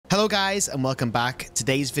Hello guys and welcome back.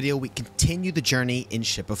 Today's video we continue the journey in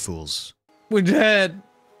Ship of Fools. We're dead.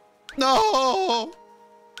 No!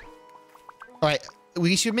 Alright,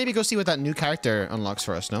 we should maybe go see what that new character unlocks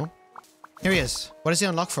for us, no? Here he is. What does he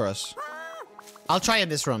unlock for us? I'll try in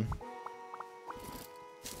this run.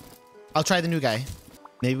 I'll try the new guy.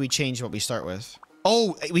 Maybe we change what we start with.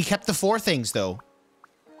 Oh, we kept the 4 things though.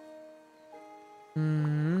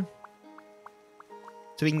 Hmm.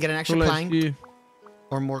 So we can get an extra plank.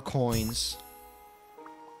 Or more coins.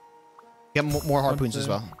 Get more harpoons as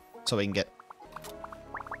well. So we can get...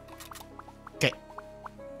 Okay.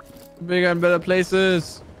 Bigger and better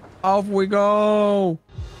places. Off we go.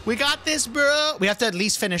 We got this, bro. We have to at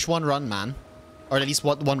least finish one run, man. Or at least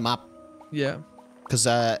one map. Yeah. Because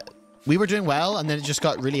we were doing well and then it just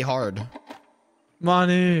got really hard.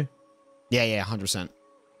 Money. Yeah, 100%.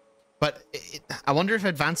 But I wonder if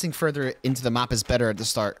advancing further into the map is better at the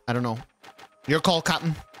start. I don't know. Your call,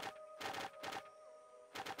 Captain.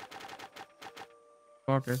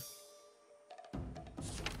 Okay.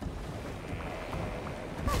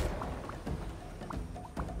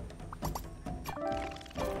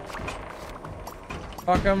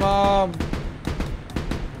 Fuck him up.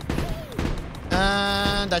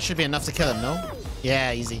 That should be enough to kill him, no?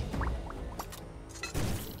 Yeah, easy.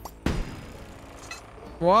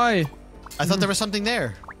 Why? I thought there was something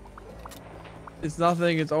there. It's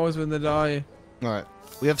nothing. It's always when they die. All right.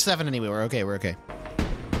 We have 7 anyway. We're okay. We're okay.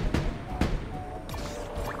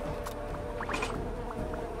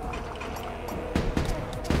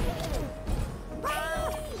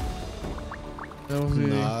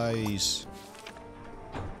 Nice.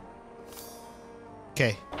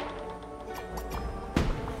 Okay.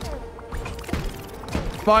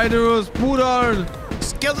 Spiders, spooters.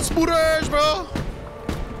 Kill the spooters, bro.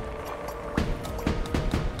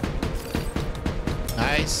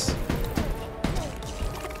 Nice.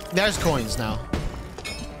 There's coins now.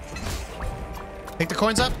 Pick the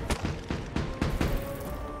coins up.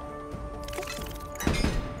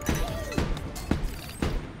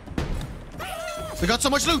 We got so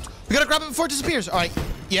much loot. We gotta grab it before it disappears. All right.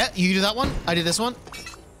 Yeah, you do that one. I do this one.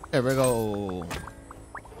 There we go.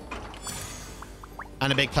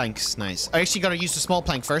 And a big planks. Nice. I actually gotta use the small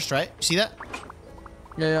plank first, right? See that?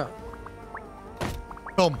 Yeah.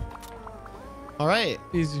 Boom. All right.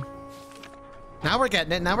 Easy. Now we're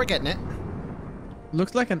getting it. Now we're getting it.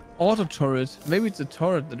 Looks like an auto turret. Maybe it's a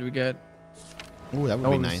turret that we get. Ooh, that would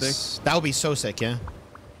be nice. Sick. That would be so sick, yeah.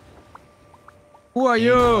 Who are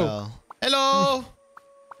you? Hello.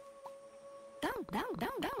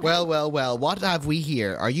 Well. What have we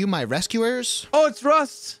here? Are you my rescuers? Oh, it's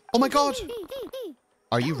Rust. Oh my god.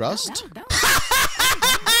 Are you Rust?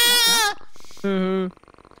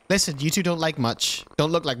 Listen, you two don't like much.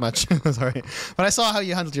 Don't look like much. Sorry. But I saw how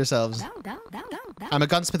you handled yourselves. I'm a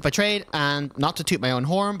gunsmith by trade, and not to toot my own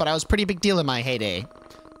horn, but I was a pretty big deal in my heyday.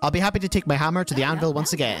 I'll be happy to take my hammer to the anvil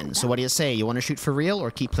once again. So what do you say? You want to shoot for real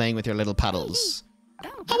or keep playing with your little paddles? I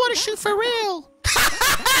want to shoot for real.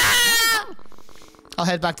 I'll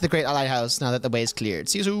head back to the Great Ally House now that the way is cleared.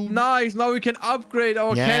 See you soon. Nice. Now we can upgrade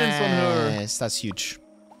our cannons on her. Yes, that's huge.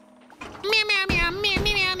 Meow, meow, meow, meow,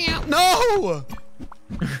 meow, meow. No!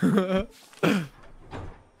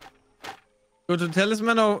 Go to the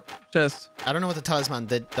talisman or chest? I don't know what the talisman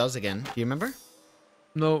does again. Do you remember?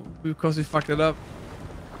 No, because we fucked it up.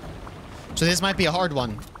 So this might be a hard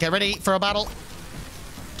one. Get ready for a battle.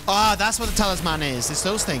 Ah, that's what the talisman is. It's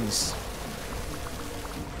those things.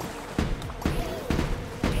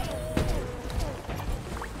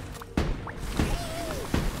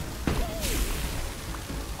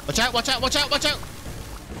 Watch out, watch out, watch out, watch out!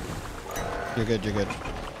 You're good, you're good.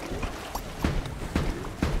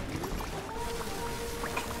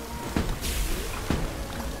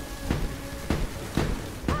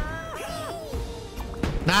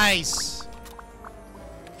 Nice!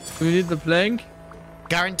 Do we need the plank?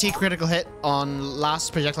 Guarantee critical hit on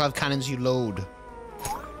last projectile of cannons you load.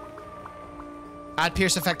 Add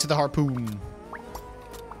pierce effect to the harpoon.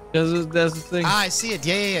 There's a thing. Ah, I see it.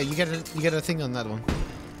 Yeah. You get a thing on that one.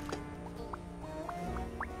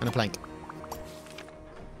 And a plank.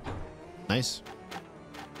 Nice.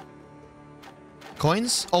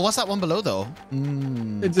 Coins? Oh, what's that one below though?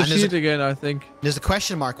 It's a sheet again, I think. There's a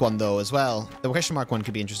question mark one though as well. The question mark one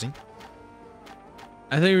could be interesting.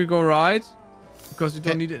 I think we go right because we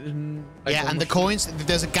don't need it. Yeah, and the coins.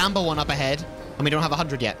 There's a gamble one up ahead, and we don't have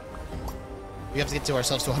 100 yet. We have to get to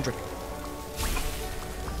ourselves to 100.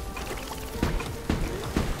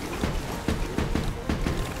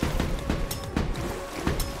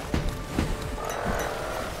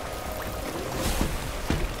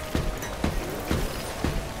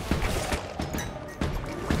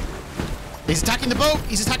 He's attacking the boat.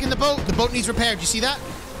 He's attacking the boat. The boat needs repaired. You see that?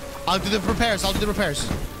 I'll do the repairs. I'll do the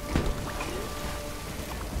repairs.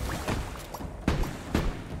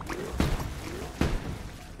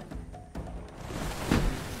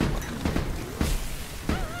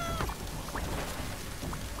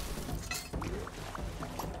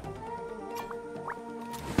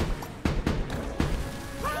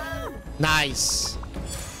 Nice.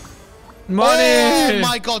 Money! Oh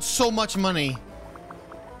my god, so much money.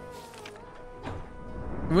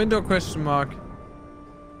 Window question mark.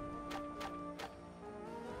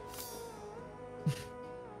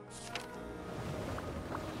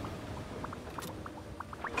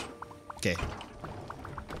 Okay.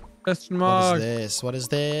 Question mark. What is this? What is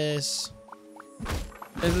this?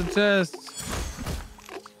 It's a test.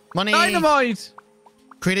 Money. Dynamite!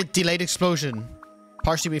 Created delayed explosion.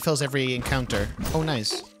 Partially refills every encounter. Oh,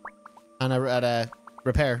 nice. And a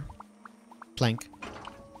repair plank.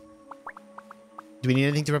 Do we need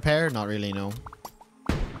anything to repair? Not really, no.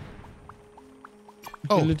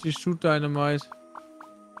 Ability shoot dynamite.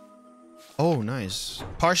 Oh, nice.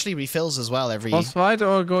 Partially refills as well every... Boss fight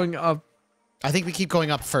or going up? I think we keep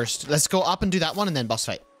going up first. Let's go up and do that one and then boss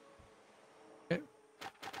fight. Okay.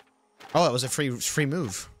 Oh, it was a free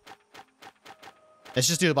move. Let's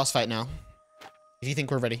just do the boss fight now. If you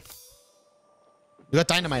think we're ready. We got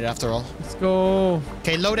dynamite after all. Let's go.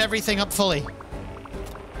 Okay, load everything up fully.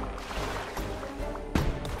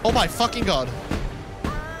 Oh my fucking god.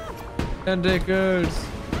 Tentacles.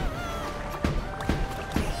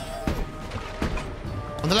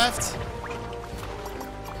 On the left.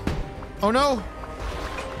 Oh no.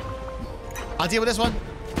 I'll deal with this one.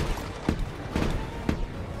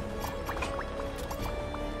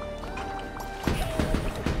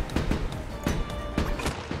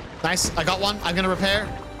 Nice. I got one. I'm gonna repair.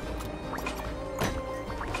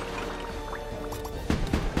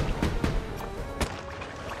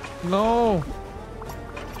 No.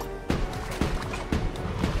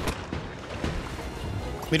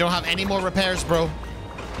 We don't have any more repairs, bro.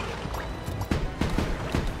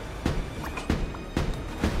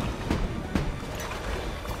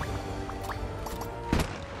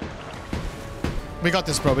 We got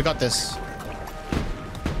this, bro. We got this.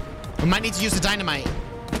 We might need to use the dynamite.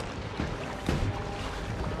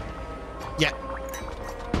 Yeah.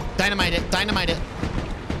 Dynamite it. Dynamite it.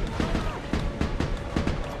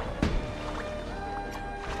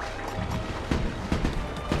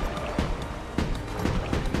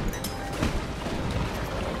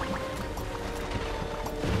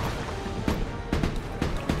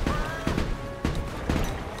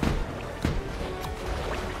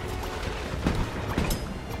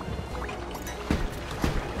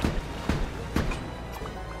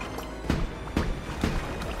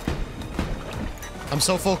 I'm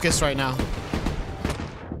so focused right now.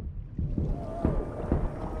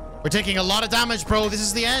 We're taking a lot of damage, bro. This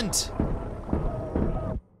is the end.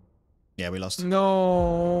 Yeah, we lost.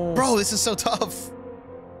 No. Bro, this is so tough.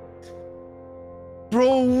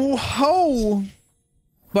 Bro, how?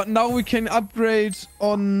 But now we can upgrade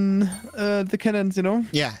on the cannons, you know?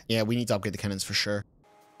 Yeah, we need to upgrade the cannons for sure.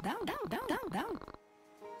 Down.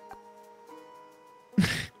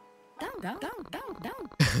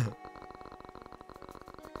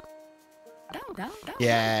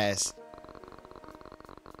 Yes.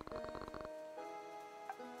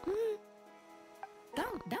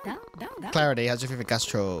 Clarity, how's your favorite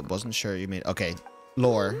gastro? Wasn't sure you made... Okay.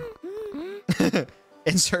 Lore.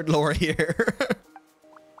 Insert lore here.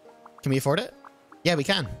 Can we afford it? Yeah, we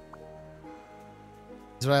can.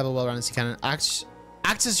 It's reliable, well-rounded sea cannon. Acts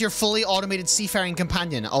as your fully automated seafaring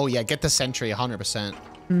companion. Oh yeah, get the sentry 100%.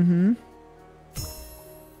 Mm-hmm.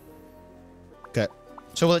 Good.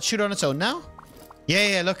 So will it shoot on its own now?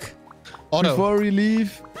 Yeah, look. Auto. Before we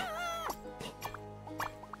leave.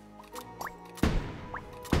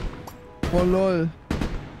 Oh lol.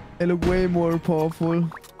 They look way more powerful.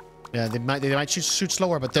 Yeah, they might shoot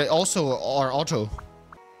slower, but they also are auto.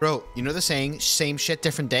 Bro, you know the saying, same shit,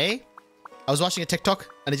 different day? I was watching a TikTok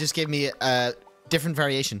and it just gave me a different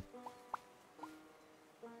variation.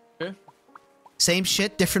 Okay. Same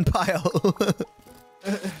shit, different pile.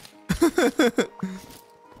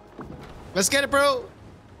 Let's get it, bro.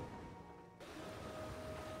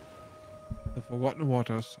 The Forgotten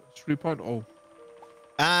Waters 3.0.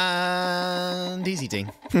 And easy thing.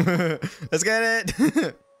 Let's get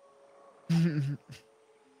it.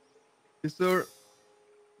 Yes, sir.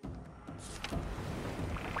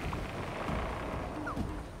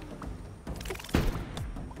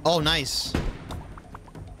 Oh, nice.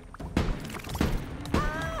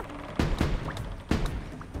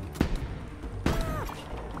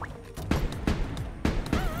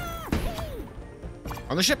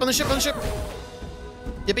 On the ship, on the ship, on the ship.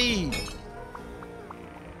 Yippee.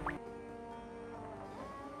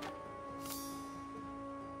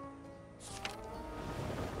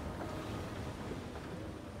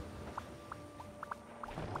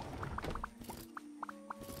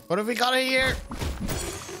 What have we got in here?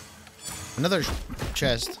 Another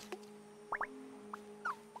chest.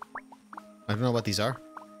 I don't know what these are.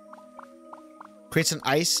 Creates an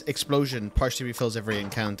ice explosion, partially refills every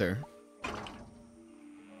encounter.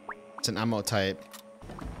 It's an ammo type.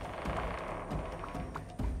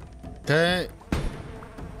 Okay.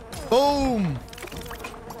 Boom!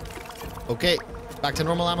 Okay, back to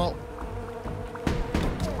normal ammo.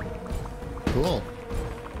 Cool.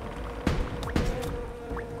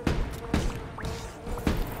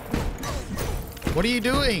 What are you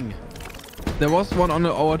doing? There was one on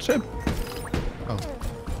our ship. Oh.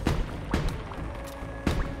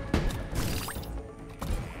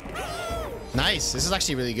 Nice. This is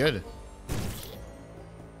actually really good.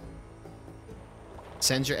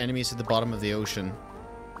 Sends your enemies to the bottom of the ocean.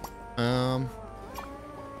 No.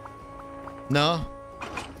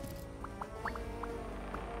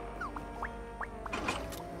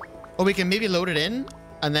 Oh, we can maybe load it in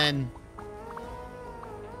and then...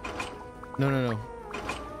 No.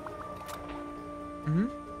 Mm-hmm.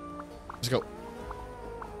 Let's go.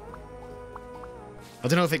 I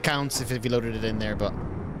don't know if it counts if you loaded it in there, but...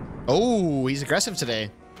 Oh, he's aggressive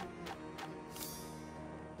today.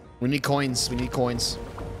 We need coins. We need coins.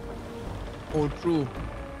 Oh, true.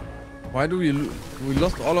 Why do we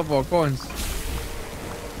lost all of our coins?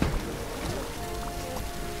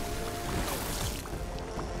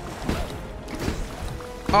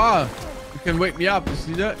 Ah, you can wake me up. You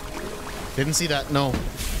see that? Didn't see that. No.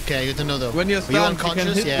 Okay, good to know though. When you're stunned, you can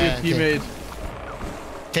hit yeah, your teammate.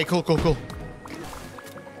 Okay, cool.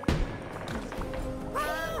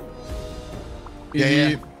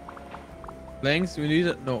 Yeah. Planks, we need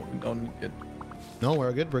it? No, we don't need it. No,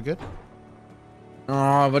 we're good. We're good.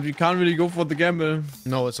 Ah, but we can't really go for the gamble.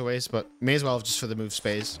 No, it's a waste, but may as well just for the move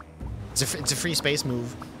space. It's a free space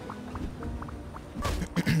move.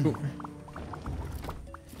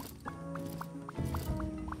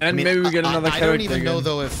 And I mean, maybe we get another character. I don't even know again.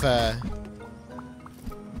 though if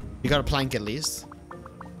you got a plank at least.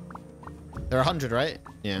 They're 100, right?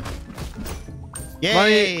 Yeah. Yay!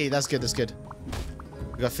 Money. That's good. That's good.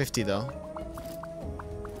 We got 50 though.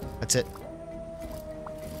 That's it.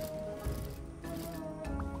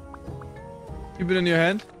 Keep it in your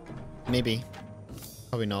hand. Maybe.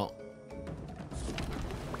 Probably not.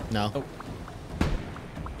 No. Oh.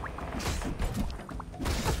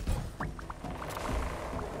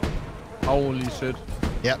 Holy shit.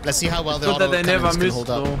 Yeah, let's see how well the Good auto that they never cannons can missed hold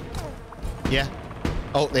up. though. Yeah.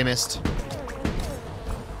 Oh, they missed.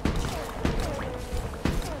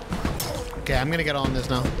 Okay, I'm gonna get on this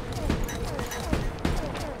now.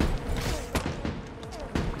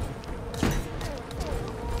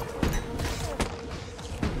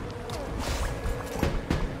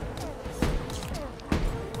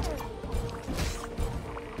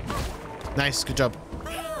 Nice, good job.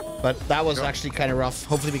 But that was actually kind of rough.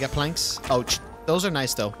 Hopefully we get planks. Ouch. Those are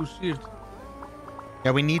nice though. Oh shit.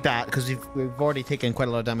 Yeah, we need that because we've already taken quite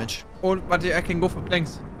a lot of damage. Oh, but I can go for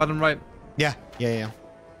planks. Bottom right. Yeah.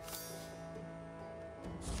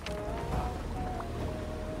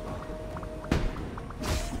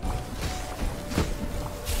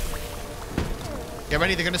 Get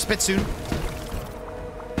ready, they're gonna spit soon.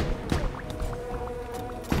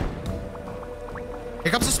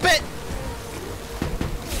 Here comes the spit!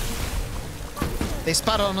 They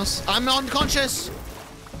spat on us. I'm unconscious!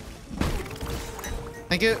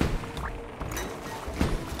 Thank you.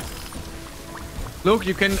 Look,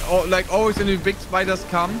 you can, like always when the big spiders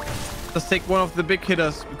come, just take one of the big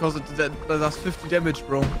hitters because that does 50 damage,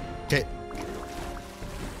 bro. Okay.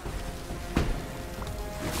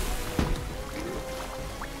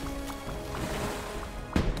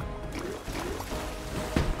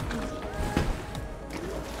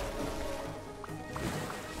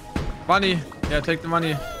 Money. Yeah, take the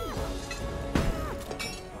money.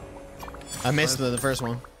 I missed the first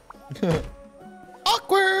one.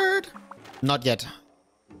 Awkward! Not yet.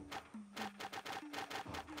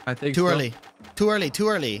 I think Too so. early. Too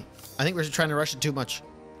early. I think we're trying to rush it too much.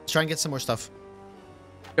 Let's try and get some more stuff.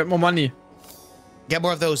 Get more money. Get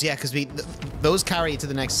more of those, yeah, because those carry to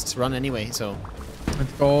the next run anyway, so.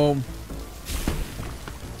 Let's go.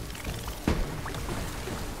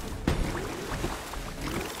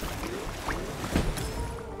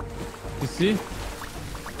 You see?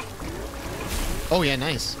 Oh yeah,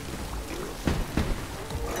 nice.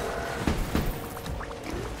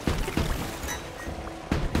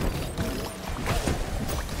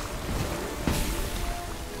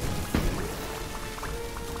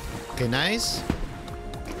 Okay, nice.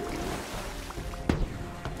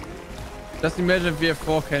 Just imagine if we have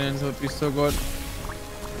 4 cannons, it would be so good.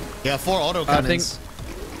 Yeah, 4 auto cannons.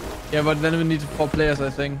 Yeah, but then we need 4 players, I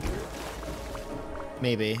think.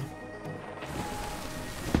 Maybe.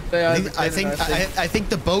 Yeah, I think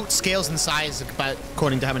the boat scales in size about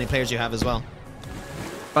according to how many players you have as well.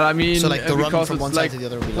 But I mean, so like the run from one side like to the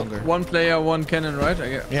other will be longer. 1 player, 1 cannon, right?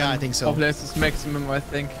 Yeah, I think so. 4 players is maximum, I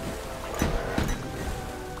think.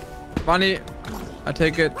 Money, I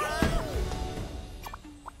take it.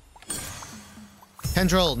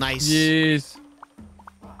 Tendril, nice. Yes.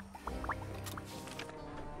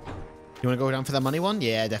 You want to go down for that money one?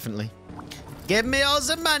 Yeah, definitely. Give me all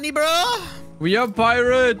the money, bro. We are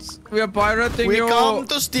pirates. We are pirating we you. We come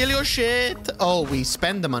to steal your shit. Oh, we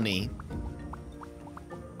spend the money.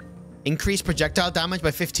 Increase projectile damage by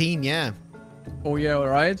 15, yeah. Oh, yeah, all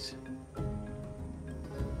right.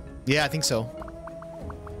 Yeah, I think so.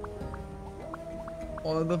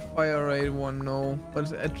 Oh, the fire rate one, no.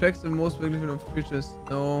 But it attracts the most magnificent of creatures,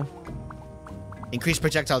 no. Increase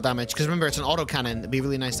projectile damage, because remember, it's an autocannon. It'd be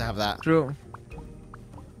really nice to have that. True.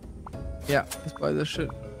 Yeah, let's buy this shit.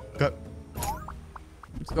 Good.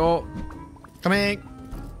 Let's go. Coming.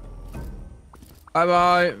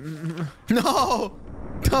 Bye-bye. No!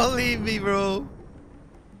 Don't leave me, bro.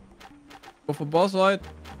 Go for boss fight.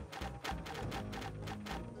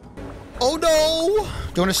 Oh, no!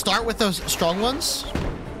 Do you want to start with those strong ones?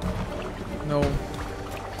 No. I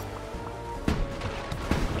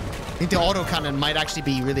think the autocannon might actually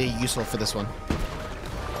be really useful for this one.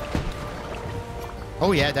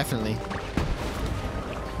 Oh, yeah, definitely.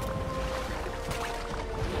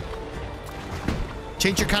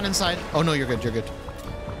 Change your cannon side. Oh, no, you're good. You're good.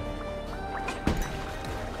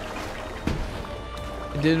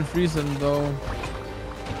 It didn't freeze him, though.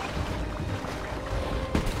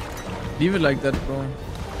 Leave it like that, bro.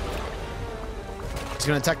 He's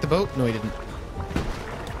going to attack the boat? No, he didn't.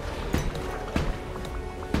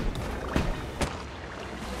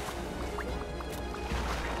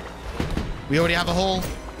 We already have a hole.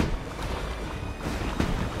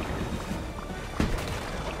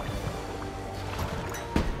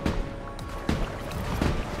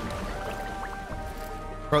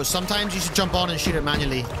 Bro, sometimes you should jump on and shoot it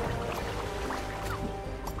manually.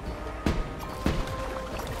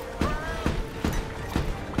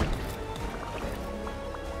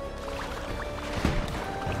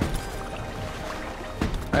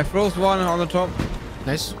 I froze one on the top.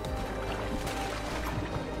 Nice.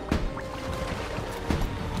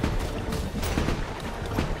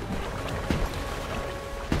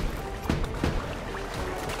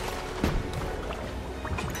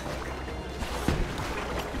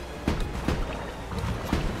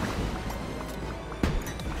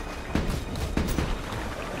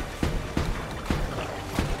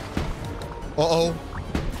 Uh-oh.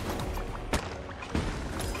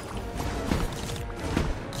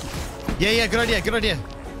 Yeah, good idea, good idea.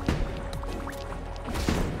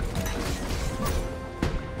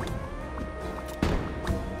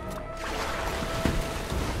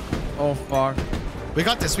 Oh, fuck. We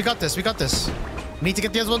got this, we got this, we got this. Need to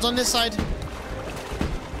get the other ones on this side.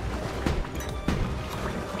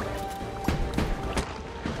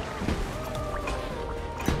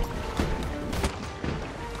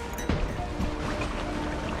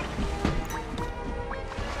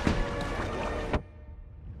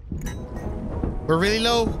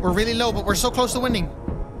 We're really low, but we're so close to winning.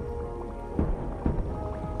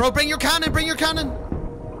 Bro, bring your cannon, bring your cannon.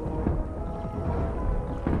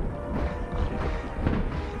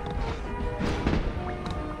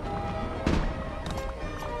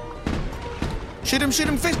 Shoot him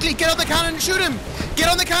physically. Get on the cannon and shoot him. Get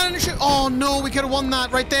on the cannon and shoot. Oh no, we could have won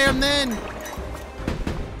that right there and then.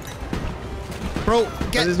 Bro,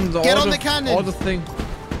 get on the cannon. All the thing.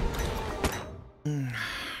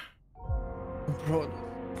 Bro,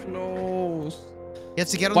 close. You have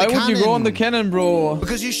to get on the cannon. Why would you go on the cannon, bro?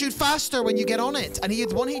 Because you shoot faster when you get on it, and he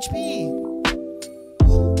had 1 HP.